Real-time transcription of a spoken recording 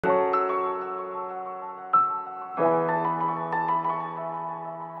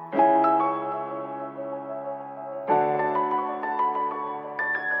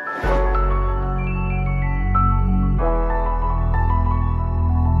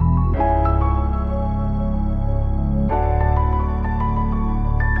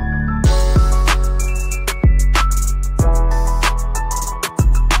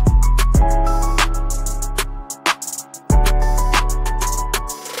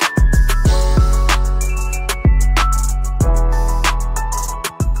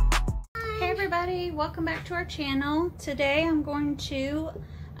our channel. Today I'm going to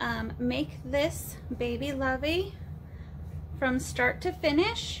make this baby Lovie from start to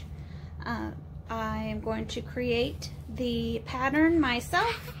finish. I am going to create the pattern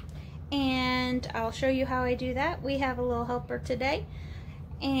myself and I'll show you how I do that. We have a little helper today,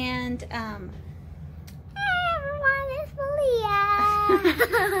 and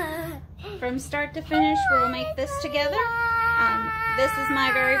from start to finish we'll make this together. This is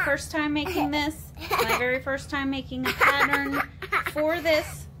my very first time making this, my very first time making a pattern for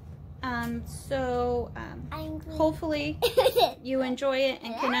this, so hopefully you enjoy it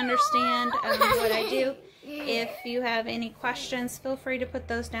and can understand what I do. If you have any questions, feel free to put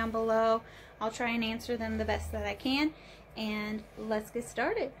those down below. I'll try and answer them the best that I can, and let's get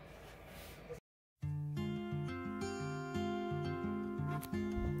started.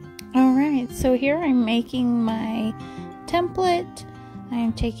 Alright, so here I'm making my template.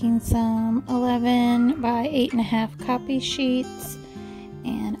 I'm taking some 11 by 8.5 copy sheets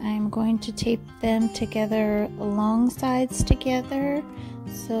and I'm going to tape them together, long sides together,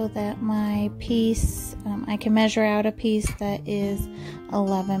 so that my piece, I can measure out a piece that is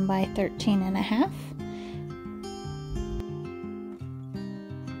 11 by 13.5.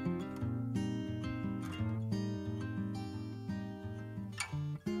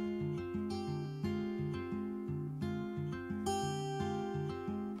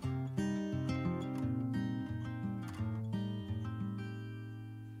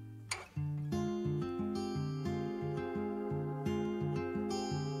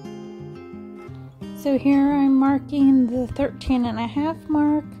 So here I'm marking the 13.5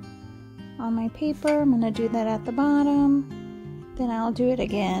 mark on my paper. I'm going to do that at the bottom. Then I'll do it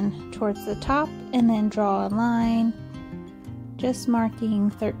again towards the top and then draw a line, just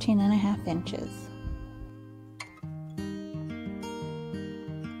marking 13.5 inches.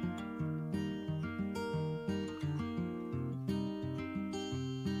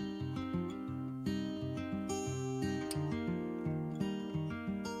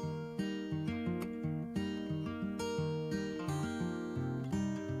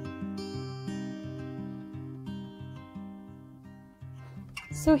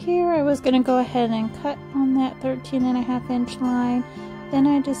 So here I was going to go ahead and cut on that 13.5 inch line. Then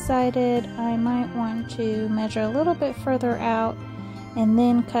I decided I might want to measure a little bit further out and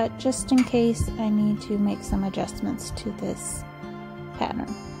then cut, just in case I need to make some adjustments to this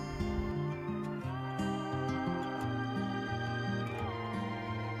pattern.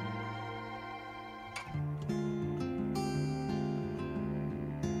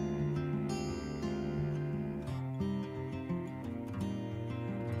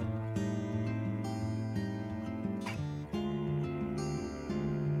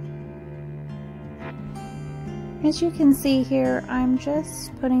 As you can see here, I'm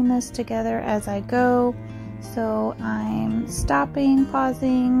just putting this together as I go, so I'm stopping,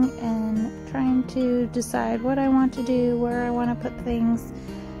 pausing, and trying to decide what I want to do, where I want to put things,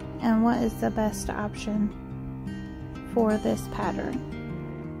 and what is the best option for this pattern.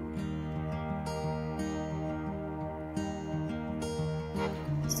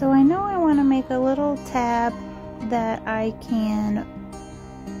 So I know I want to make a little tab that I can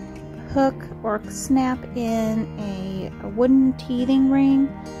hook or snap in a wooden teething ring.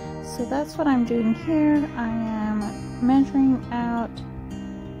 So that's what I'm doing here. I am measuring out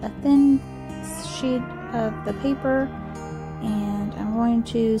a thin sheet of the paper and I'm going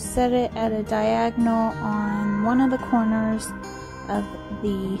to set it at a diagonal on one of the corners of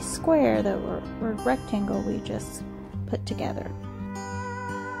the square, or rectangle we just put together.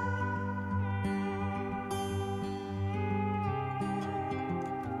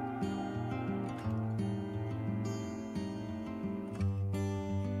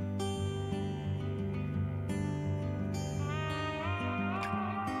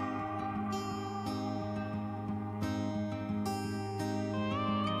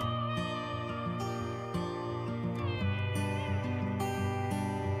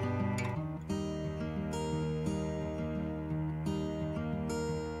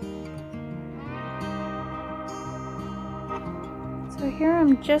 So here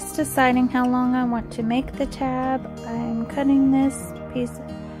I'm just deciding how long I want to make the tab. I'm cutting this piece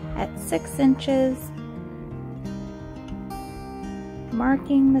at 6 inches,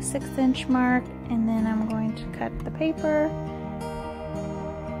 marking the 6-inch mark, and then I'm going to cut the paper.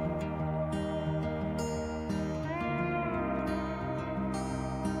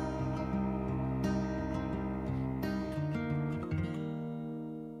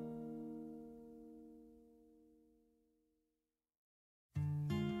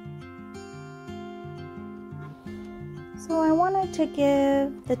 So I wanted to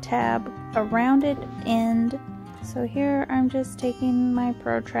give the tab a rounded end. So here I'm just taking my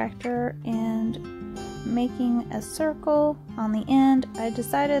protractor and making a circle on the end. I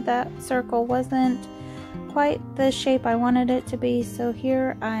decided that circle wasn't quite the shape I wanted it to be, so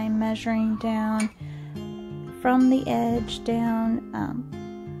here I'm measuring down from the edge down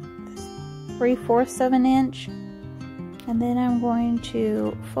 3/4 of an inch, and then I'm going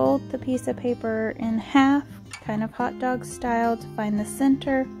to fold the piece of paper in half, kind of hot dog style, to find the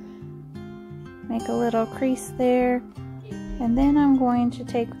center, make a little crease there, and then I'm going to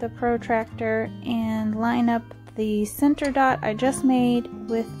take the protractor and line up the center dot I just made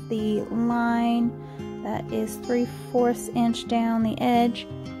with the line that is 3/4 inch down the edge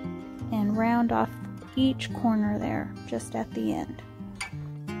and round off each corner there just at the end.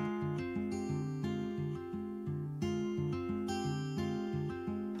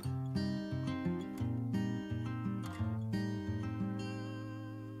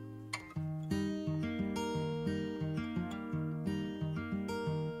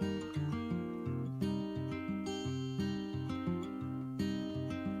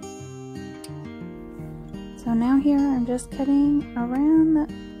 So now here I'm just cutting around the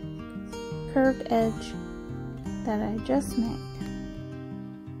curved edge that I just made.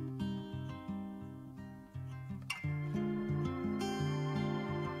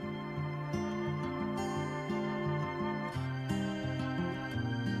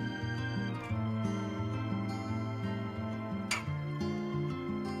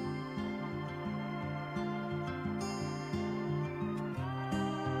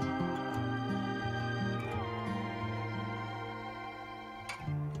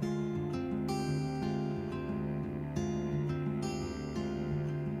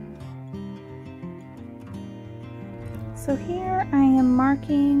 So here I am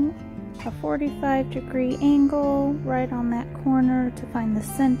marking a 45-degree angle right on that corner to find the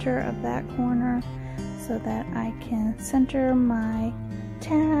center of that corner so that I can center my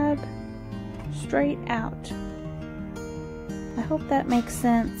tab straight out. I hope that makes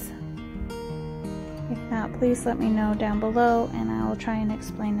sense. If not, please let me know down below and I will try and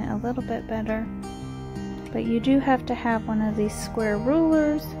explain it a little bit better. But you do have to have one of these square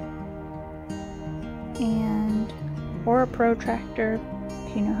rulers or a protractor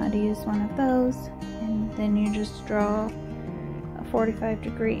if you know how to use one of those, and then you just draw a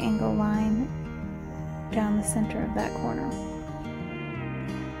 45-degree angle line down the center of that corner.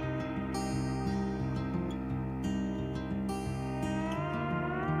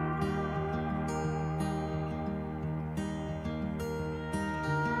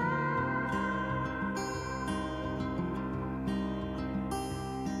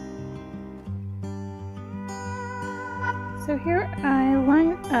 So here I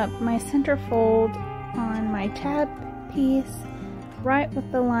line up my center fold on my tab piece right with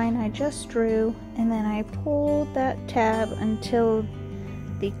the line I just drew, and then I pull that tab until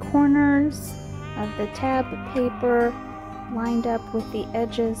the corners of the tab paper lined up with the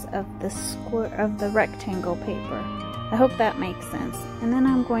edges of the rectangle paper. I hope that makes sense. And then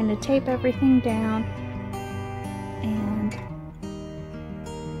I'm going to tape everything down, and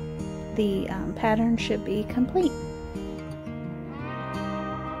the pattern should be complete.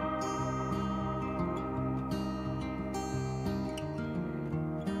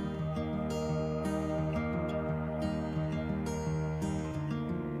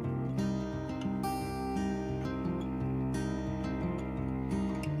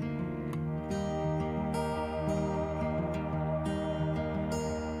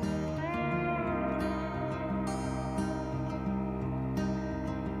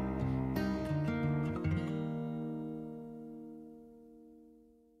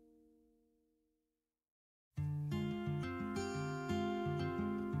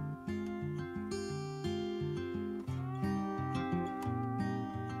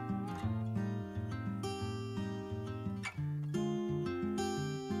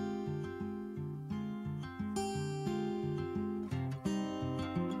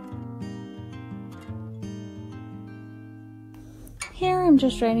 Here I'm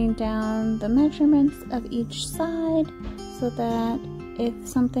just writing down the measurements of each side so that if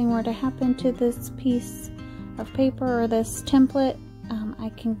something were to happen to this piece of paper or this template, I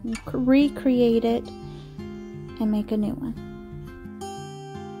can recreate it and make a new one.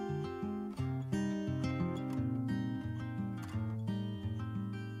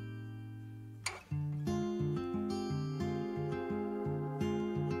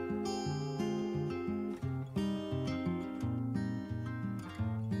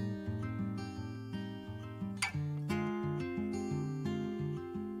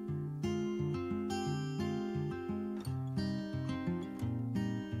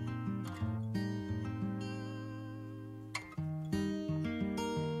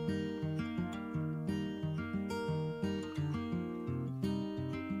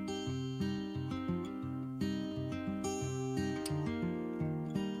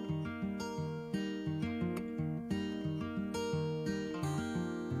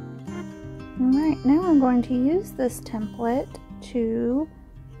 now I'm going to use this template to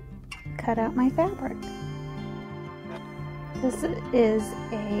cut out my fabric. This is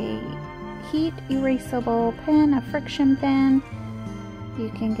a heat erasable pen, a friction pen. You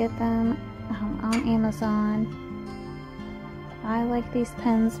can get them on Amazon. I like these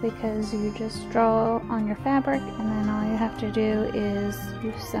pens because you just draw on your fabric and then all you have to do is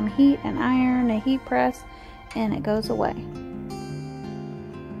use some heat and iron, a heat press, and it goes away.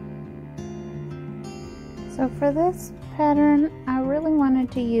 So for this pattern, I really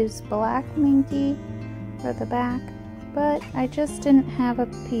wanted to use black minky for the back, but I just didn't have a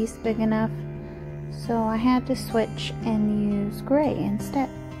piece big enough, so I had to switch and use gray instead.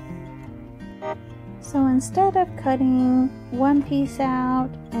 So instead of cutting one piece out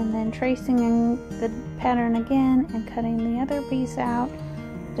and then tracing the pattern again and cutting the other piece out,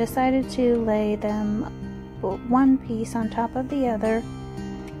 I decided to lay them one piece on top of the other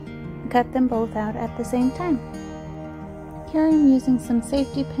and cut them both out at the same time. Here I'm using some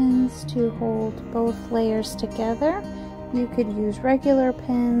safety pins to hold both layers together. You could use regular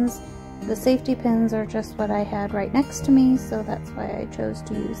pins. The safety pins are just what I had right next to me, so that's why I chose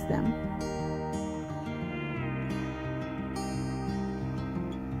to use them.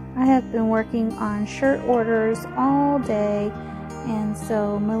 I have been working on shirt orders all day, and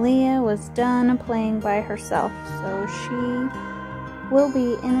so Malia was done playing by herself, so she will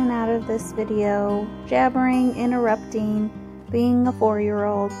be in and out of this video, jabbering, interrupting, being a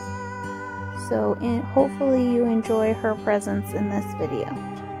 4-year-old. So hopefully you enjoy her presence in this video.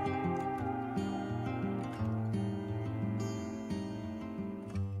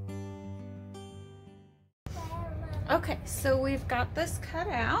 Okay, so we've got this cut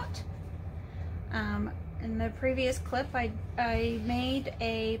out. In the previous clip, I made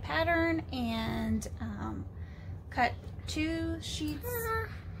a pattern and cut 2 sheets.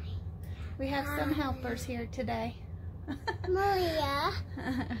 We have some helpers here today. Maria.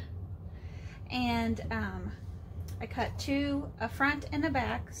 And I cut 2, a front and a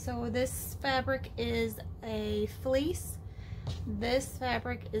back. So this fabric is a fleece. This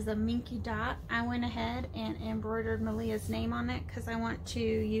fabric is a minky dot. I went ahead and embroidered Malia's name on it because I want to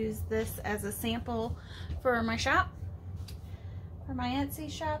use this as a sample for my shop, for my Etsy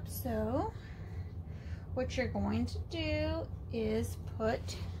shop. So what you're going to do is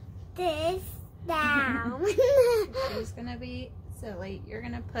put this down. It's gonna be silly. You're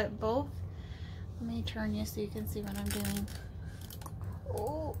gonna put both. Let me turn you so you can see what I'm doing.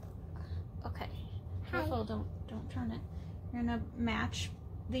 Oh, okay. Careful, don't turn it. You're gonna match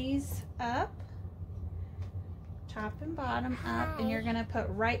these up, top and bottom up, and you're gonna put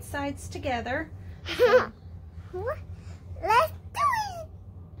right sides together. Let's do it.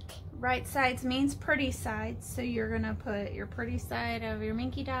 Right sides means pretty sides, so you're gonna put your pretty side of your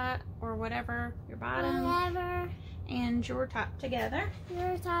minky dot or whatever, your bottom, and your top together.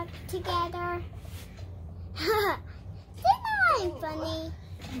 Your top together. Isn't that funny?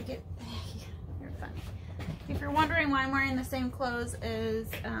 You're funny. If you're wondering why I'm wearing the same clothes as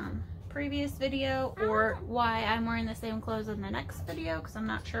previous video, or why I'm wearing the same clothes in the next video, because I'm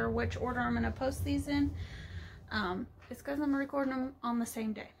not sure which order I'm going to post these in, it's because I'm recording them on the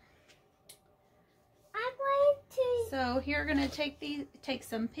same day. I'm going to. So here, you're going to take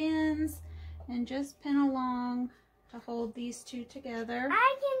some pins and just pin along to hold these 2 together.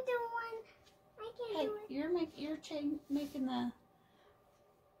 I can do one. I can do it. You're making the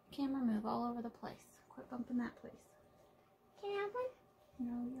camera move all over the place. Quit bumping that, please. Can I have one?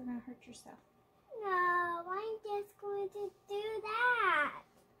 No, you're going to hurt yourself. No, I'm just going to do that.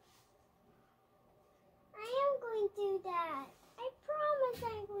 I am going to do that. I promise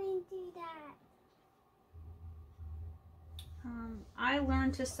I'm going to do that. I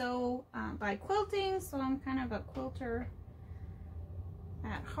learned to sew by quilting, so I'm kind of a quilter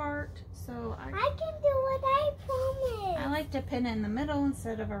at heart. So I can do what I promised. I like to pin in the middle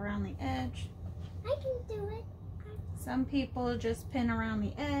instead of around the edge. I can do it. Some people just pin around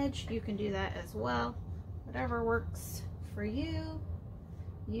the edge. You can do that as well. Whatever works for you,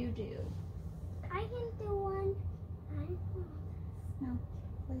 you do. I can do one. I promise. No,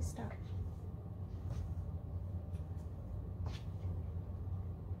 please stop.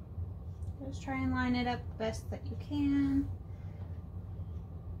 Just try and line it up the best that you can.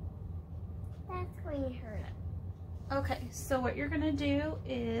 That's going to hurt. Okay, so what you're going to do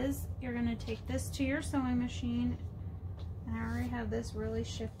is you're going to take this to your sewing machine, and I already have this really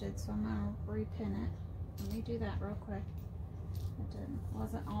shifted, so I'm going to repin it. Let me do that real quick. It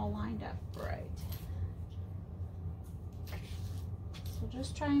wasn't all lined up right. So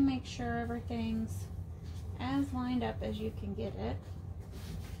just try and make sure everything's as lined up as you can get it.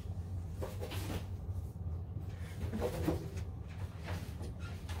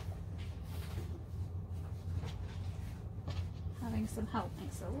 Having some help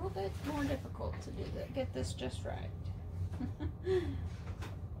makes it a little bit more difficult to do that. Get this just right.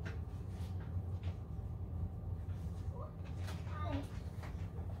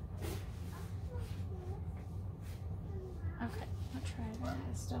 Okay, I'll try that.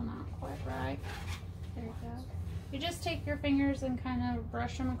 It's still not quite right. There you go. You just take your fingers and kind of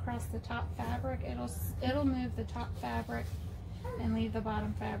brush them across the top fabric. It'll move the top fabric and leave the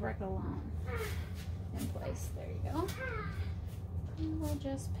bottom fabric alone in place. There you go. And we'll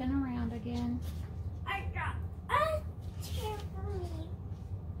just pin around again. I got a chair for me.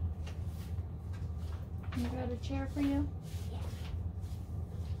 You got a chair for you? Yeah.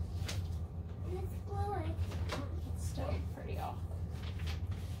 And it's glowing. It's still pretty off.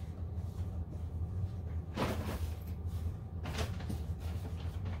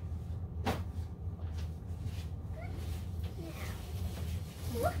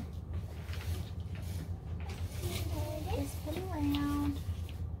 Just pin around.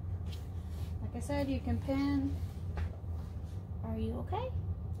 Like I said, you can pin. Are you okay?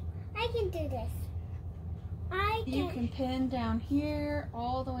 I can do this. You can pin down here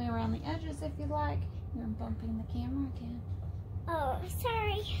all the way around the edges if you like. You're bumping the camera again. Oh,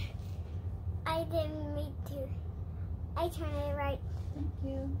 sorry. I didn't mean to. I turned it right. Thank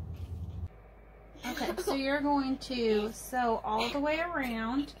you. Okay, so you're going to sew all the way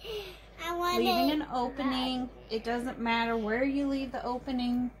around, leaving an opening. It doesn't matter where you leave the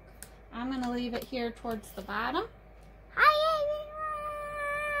opening. I'm going to leave it here towards the bottom. Hi,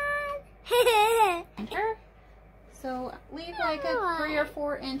 everyone! Enter. So leave like a 3 or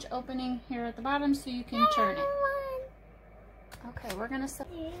 4 inch opening here at the bottom so you can turn it. Okay, we're going to sew.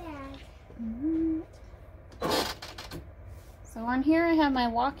 So on here I have my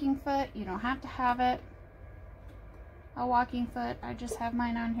walking foot. You don't have to have it a walking foot. I just have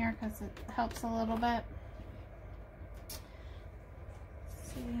mine on here because it helps a little bit.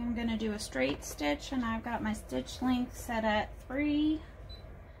 So I'm going to do a straight stitch, and I've got my stitch length set at 3.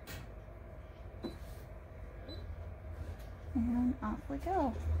 And off we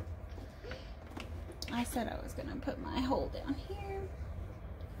go. I said I was going to put my hole down here.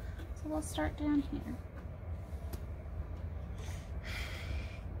 So we'll start down here.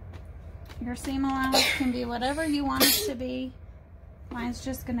 Your seam allowance can be whatever you want it to be. Mine's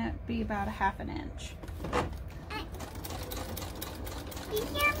just going to be about 1/2 inch. Be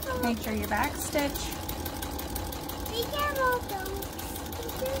careful. Make sure your back stitch. Be careful, don't.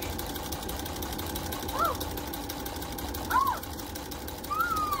 Oh! Oh!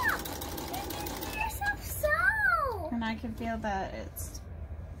 Ah! You yourself so! And I can feel that it's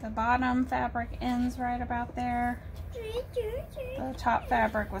the bottom fabric ends right about there. The top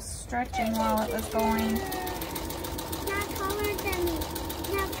fabric was stretching while it was going. Not taller than me.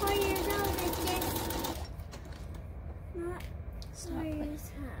 Not 4 years old. It's just not 4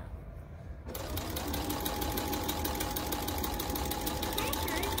 years old.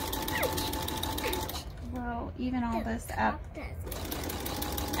 We'll even all this up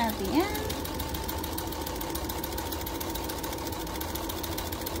at the end.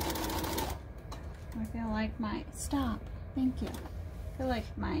 I feel like my stop. Thank you. I feel like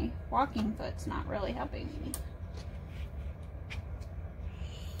my walking foot's not really helping me.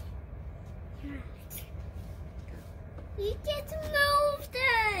 You just moved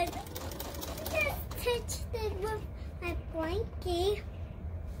it. You just touched it with my blankie.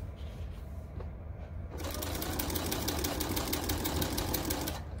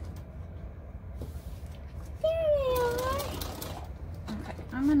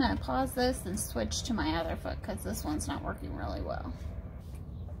 I'm gonna pause this and switch to my other foot because this one's not working really well.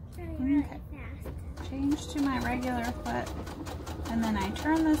 Really Okay. fast. Change to my regular foot, and then I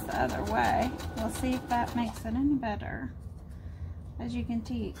turn this the other way. We'll see if that makes it any better. As you can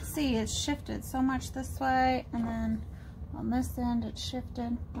see, it's shifted so much this way, and then on this end it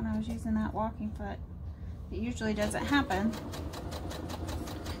shifted when I was using that walking foot. It usually doesn't happen.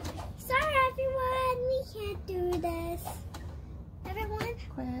 Sorry everyone, we can't do this. Everyone,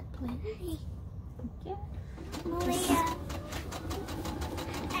 Quit, please. Thank you. Malia.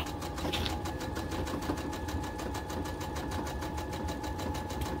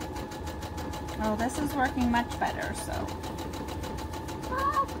 Oh, this is working much better. So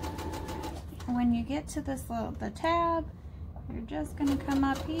when you get to this the tab, you're just going to come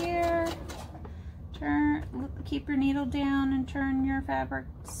up here, keep your needle down and turn your fabric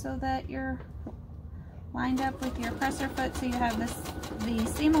so that you're lined up with your presser foot, so you have the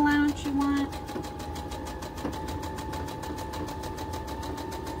seam allowance you want.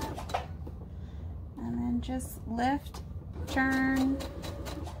 And then And just lift, turn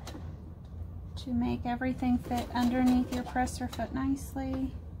to make everything fit underneath your presser foot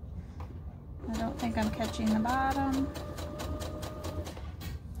nicely. I don't think I'm catching the bottom.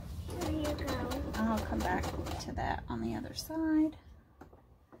 There you go. I'll come back to that on the other side.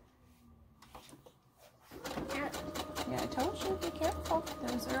 Yeah, I told you, be careful.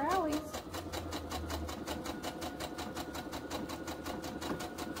 Those are owies.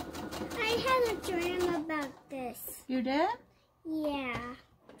 I had a dream about this. You did? Yeah.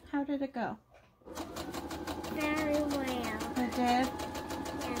 How did it go? Very well. It did?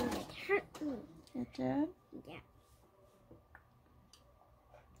 And it hurt me. It did? Yeah.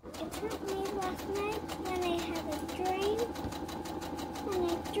 It hurt me last night when I had a dream. When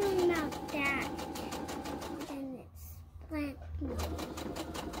I dreamed about that. And it split me.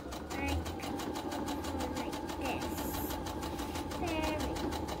 Like this. Very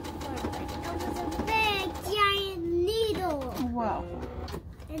perfect. It was a big giant needle. Whoa.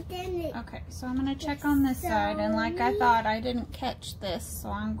 And then it Okay, so I'm going to check on this side, and like I thought, I didn't catch this, so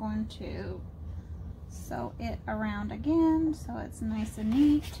I'm going to sew it around again so it's nice and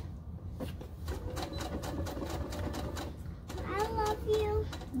neat. I love you.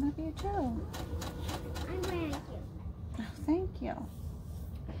 I love you too. I'm wearing you. Oh, thank you.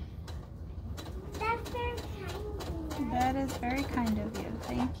 That's very kind of you. That is very kind of you.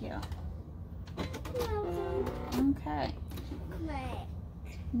 Thank you. Welcome. Okay. Great.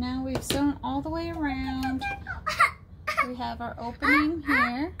 Now we've sewn all the way around. We have our opening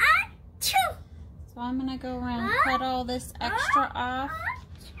here. So I'm going to go around and cut all this extra off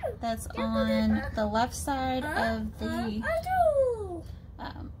that's on the left side of the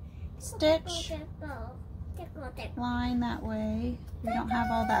stitch line. That way we don't have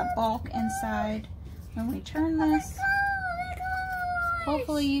all that bulk inside when we turn this.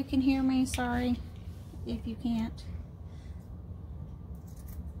 Hopefully you can hear me. Sorry if you can't.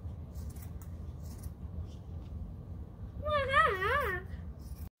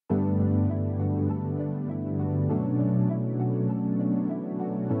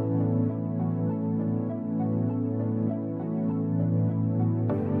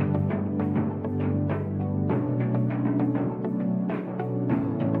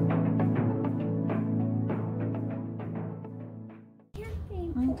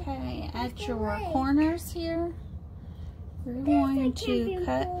 Okay, at your corners here, we're going to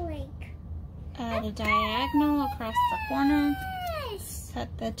cut at a diagonal across the corner. Cut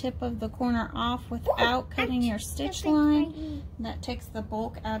the tip of the corner off without cutting your stitch line. And that takes the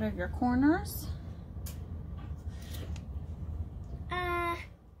bulk out of your corners. I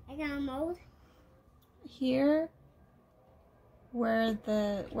got a mold. Here, where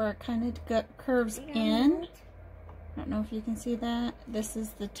it kind of curves in. I don't know if you can see that. This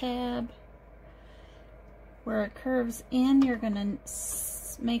is the tab. Where it curves in, you're going to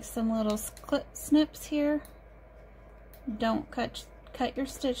make some little snips here. Don't cut your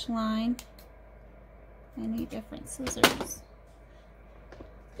stitch line. I need different scissors.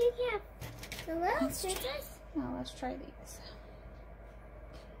 You have the little scissors? Now let's try these.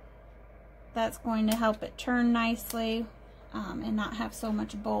 That's going to help it turn nicely. And not have so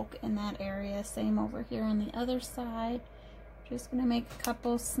much bulk in that area. Same over here on the other side. Just going to make a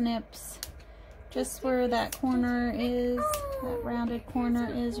couple snips just where that corner is, that rounded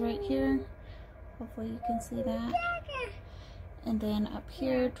corner is right here. Hopefully you can see that. And then up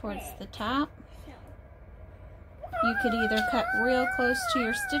here towards the top, you could either cut real close to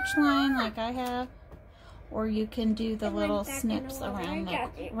your stitch line like I have, or you can do the little snips around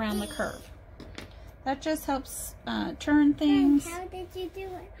the curve. That just helps turn things. How did you do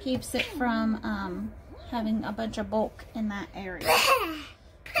it? Keeps it from having a bunch of bulk in that area.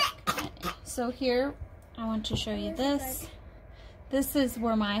 Okay. So here, I want to show you this. This is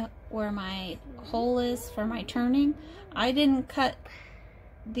where my hole is for my turning. I didn't cut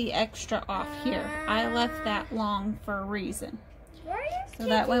the extra off here. I left that long for a reason. So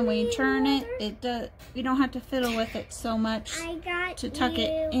that when we turn it, you don't have to fiddle with it so much to tuck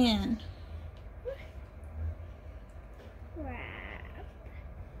it in.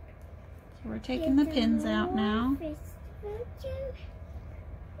 So we're taking the pins out now.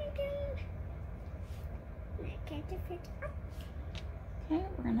 Okay,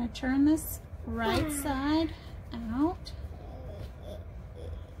 we're going to turn this right side out.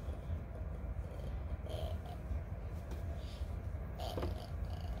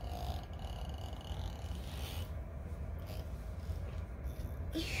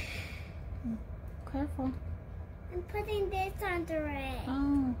 Careful. I'm putting this under it.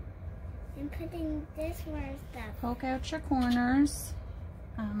 Oh. I'm putting this where stuff. Poke out your corners.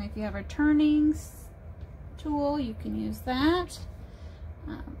 If you have a turning tool, you can use that.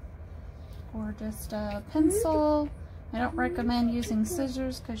 Or just a pencil. I don't recommend using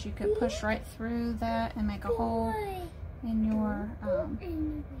scissors because you could push right through that and make a hole in your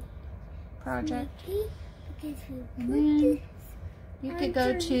project. And then you could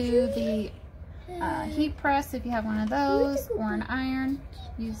go to the heat press if you have one of those, or an iron.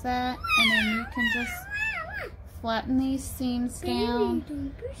 Use that, and then you can just flatten these seams down,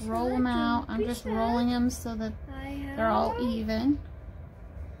 roll them out. I'm just rolling them so that they're all even.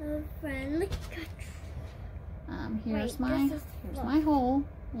 Here's my hole.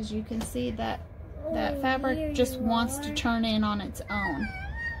 As you can see, that fabric just wants to turn in on its own.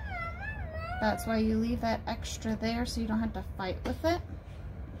 That's why you leave that extra there so you don't have to fight with it.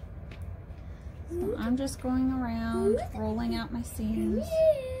 So I'm just going around rolling out my seams.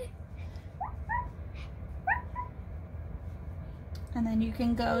 And then you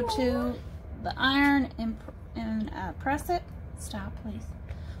can go to the iron and press it. Stop, please.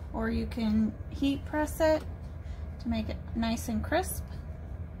 Or you can heat press it to make it nice and crisp.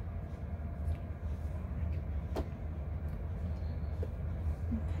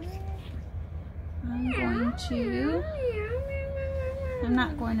 I'm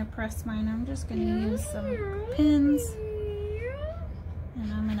not going to press mine. I'm just going to use some pins.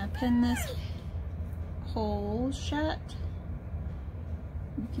 And I'm going to pin this hole shut.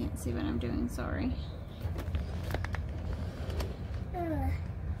 You can't see what I'm doing, sorry.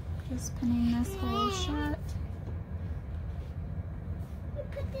 Just pinning this hole shut. You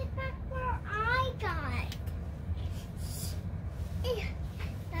put it back where I got.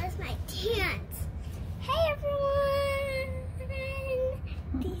 That's my dance. Hey everyone!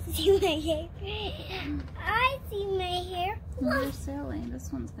 Do you see my hair? I see my hair. You're silly.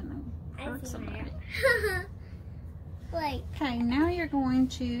 This one's gonna hurt somebody. Like. Okay, now you're going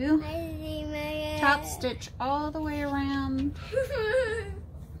to top stitch all the way around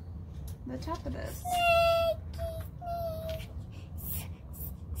the top of this.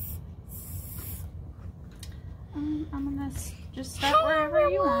 I'm gonna just start wherever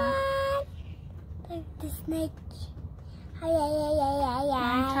you want. The snake.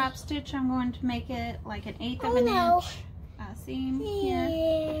 My top stitch, I'm going to make it like an 1/8 of an inch seam here.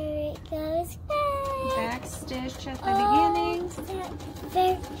 Here it goes. Back stitch at the beginning.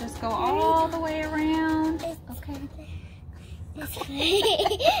 Just go all the way around. Okay.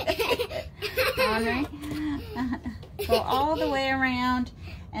 Alright. Go all the way around,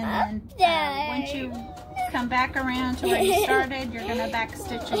 and then once you come back around to where you started, you're going to back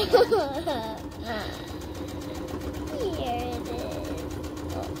stitch again. Here it is.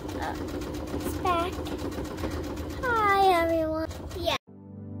 It's back. Hi everyone. Yeah.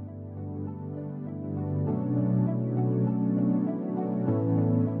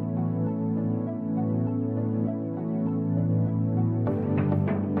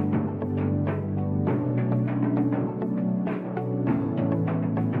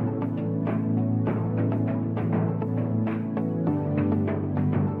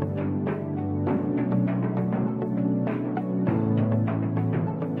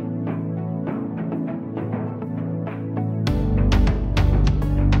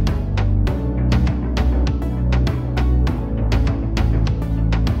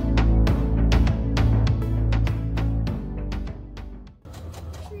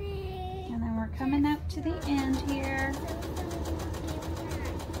 Coming up to the end here.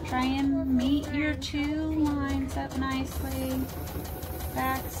 Try and meet your two lines up nicely.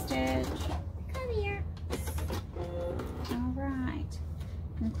 Back stitch. Come here. Alright.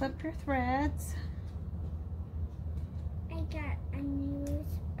 And clip your threads. I got a new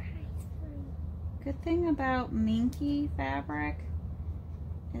surprise for you. Good thing about minky fabric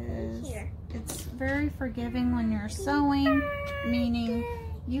is it's very forgiving when you're sewing, meaning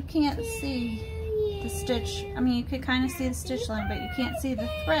you can't see the stitch. I mean, you could kind of see the stitch line, but you can't see the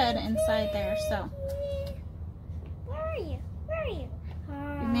thread inside there. So where are you? Where are you?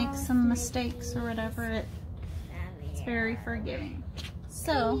 you make some mistakes or whatever, it's very forgiving.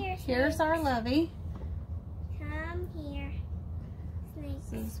 So here's our Lovie. Come here.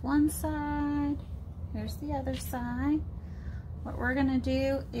 This is one side. Here's the other side. What we're gonna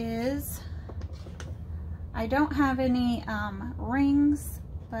do is, I don't have any rings,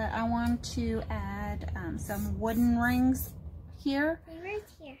 but I want to add some wooden rings here. Right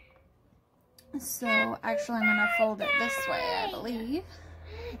here. So actually I'm gonna fold it this way, I believe.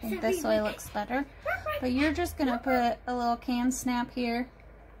 I think this way looks better. But you're just gonna put a little can snap here.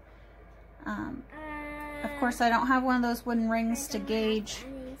 Of course I don't have one of those wooden rings to gauge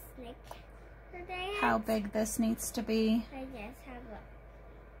how big this needs to be. I just have a.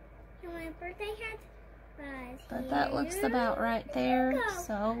 You want a birthday hat? But that looks about right there.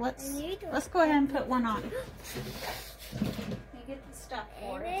 So let's go ahead and put one on. Let me get the stuff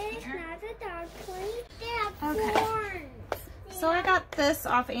for it. It's not a dark one. Okay. So I got this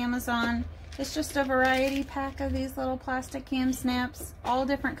off Amazon. It's just a variety pack of these little plastic cam snaps, all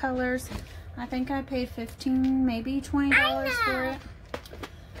different colors. I think I paid $15, maybe $20 for it.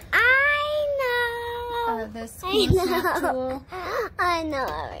 I know. This cam snap tool. I know,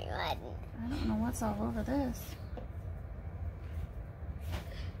 everyone. I don't know what's all over this.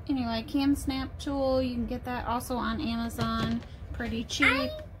 Anyway, cam snap tool, you can get that also on Amazon. Pretty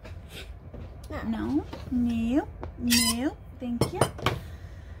cheap. No, thank you.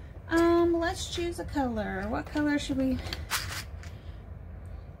 Let's choose a color. What color should we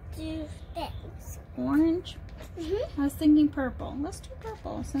do? This. Orange? I was thinking purple. Let's do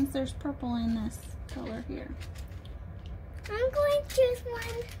purple since there's purple in this color here. I'm going to choose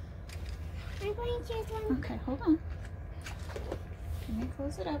one. I'm going to choose one. Okay, hold on. Let me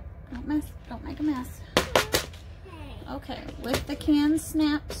close it up. Don't make a mess. Okay, with the can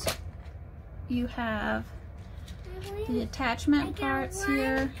snaps, you have the attachment parts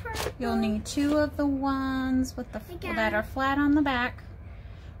here. You'll need 2 of the ones with the that are flat on the back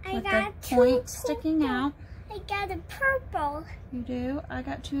with the point sticking out. I got a purple. You do? I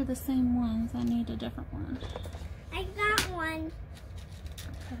got 2 of the same ones. I need a different one. I got one.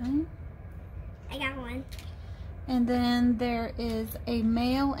 Okay. I got one. And then there is a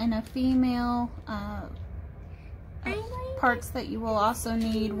male and a female parts that you will also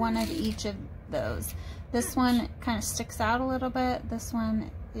need, one of each of those. This one kind of sticks out a little bit. This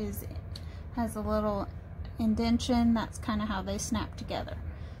one has a little indentation. That's kind of how they snap together.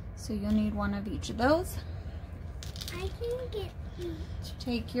 So you'll need one of each of those. I can get each.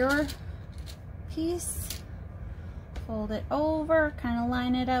 Take your piece, fold it over, kind of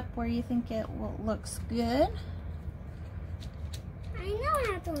line it up where you think it looks good. I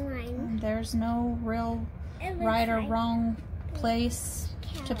know how to line. There's no real right or wrong place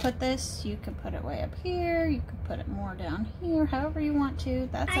to put this. You can put it way up here, you can put it more down here, however you want to.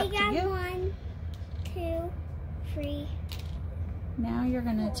 That's up to you. I got 1, 2, 3. Now you're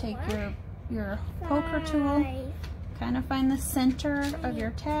going to take your poker tool, kind of find the center of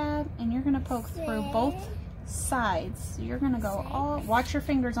your tab, and you're going to poke through both sides. So you're going to go watch your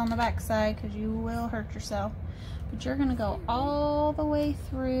fingers on the back side because you will hurt yourself. But you're going to go all the way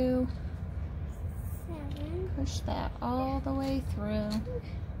through. Push that all the way through.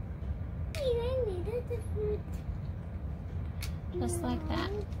 Just like that.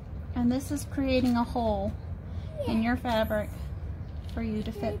 And this is creating a hole in your fabric for you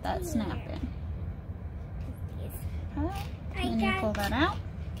to fit that snap in. Okay. And you pull that out.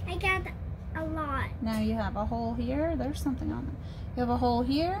 I got a lot. Now you have a hole here. There's something on there. You have a hole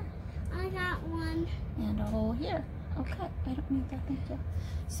here. I got one. And a hole here. Okay, I don't need that, thank you.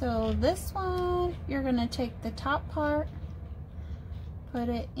 So this one, you're gonna take the top part, put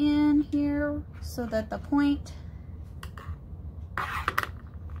it in here so that the point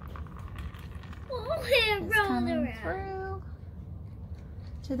is coming through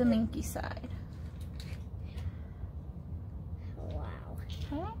to the minky side. Wow.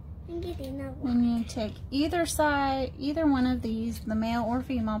 Okay. I'm getting that one. Then you take either side, either one of these, the male or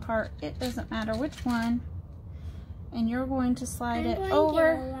female part, it doesn't matter which one, and you're going to slide it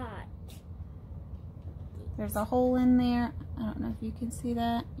over. There's a hole in there. I don't know if you can see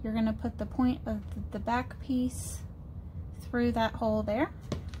that. You're going to put the point of the back piece through that hole there.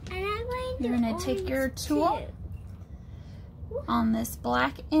 And you're going to take your tool. On this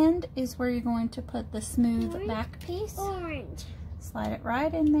black end is where you're going to put the smooth back piece. Orange. Slide it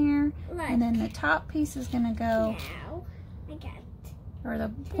right in there. And then the top piece is going to go, or the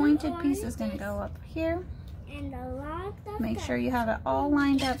pointed piece is going to go up here. Make sure you have it all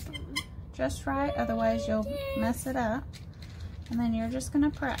lined up just right, otherwise you'll mess it up. And then you're just going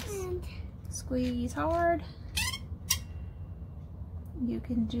to press. Squeeze hard. You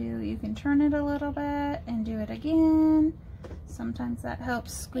can turn it a little bit and do it again. Sometimes that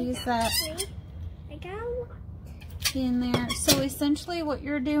helps squeeze that in there. So essentially what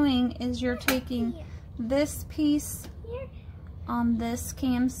you're doing is you're taking this piece on this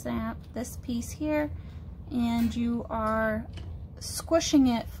cam snap, this piece here, and you are squishing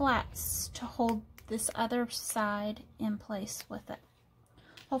it flat to hold this other side in place with it.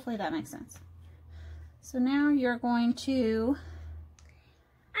 Hopefully that makes sense. So now you're going to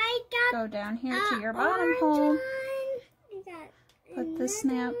go down here to your bottom hole, put the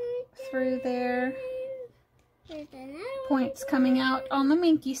snap through there, points coming out on the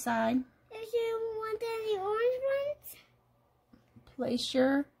minky side. If you want any orange ones, place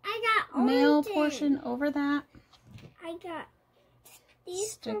your I got male portion over that. I got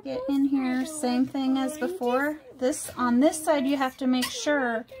these. Stick it in here. Same thing as before. On this side, you have to make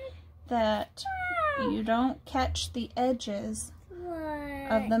sure that you don't catch the edges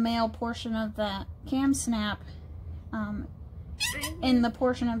of the male portion of the cam snap in the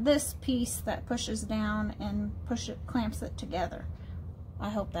portion of this piece that pushes down and clamps it together. I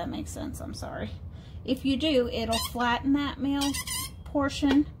hope that makes sense. I'm sorry. If you do, it'll flatten that male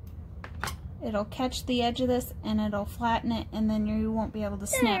portion. It'll catch the edge of this and it'll flatten it, and then you won't be able to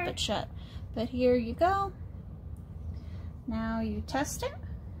snap it shut. But here you go. Now you test it.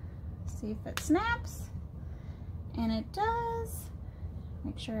 See if it snaps. And it does.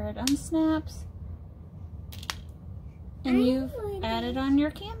 Make sure it unsnaps. And you've added on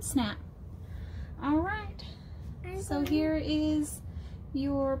your cam snap. Alright. So here is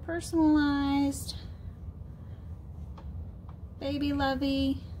your personalized baby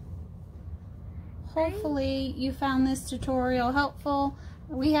Lovie. Hopefully you found this tutorial helpful.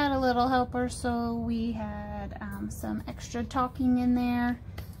 We had a little helper, so we had some extra talking in there.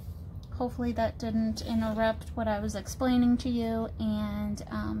 Hopefully that didn't interrupt what I was explaining to you, and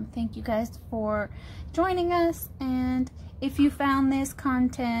thank you guys for joining us. And if you found this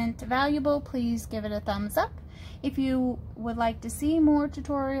content valuable, please give it a thumbs up. If you would like to see more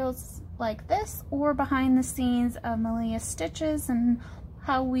tutorials like this, or behind the scenes of Malia's stitches and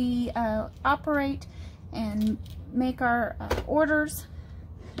how we operate and make our orders,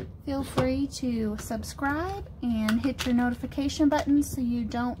 feel free to subscribe and hit your notification button so you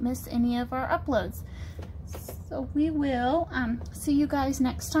don't miss any of our uploads. So we will see you guys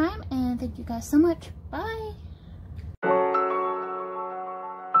next time, and thank you guys so much. Bye.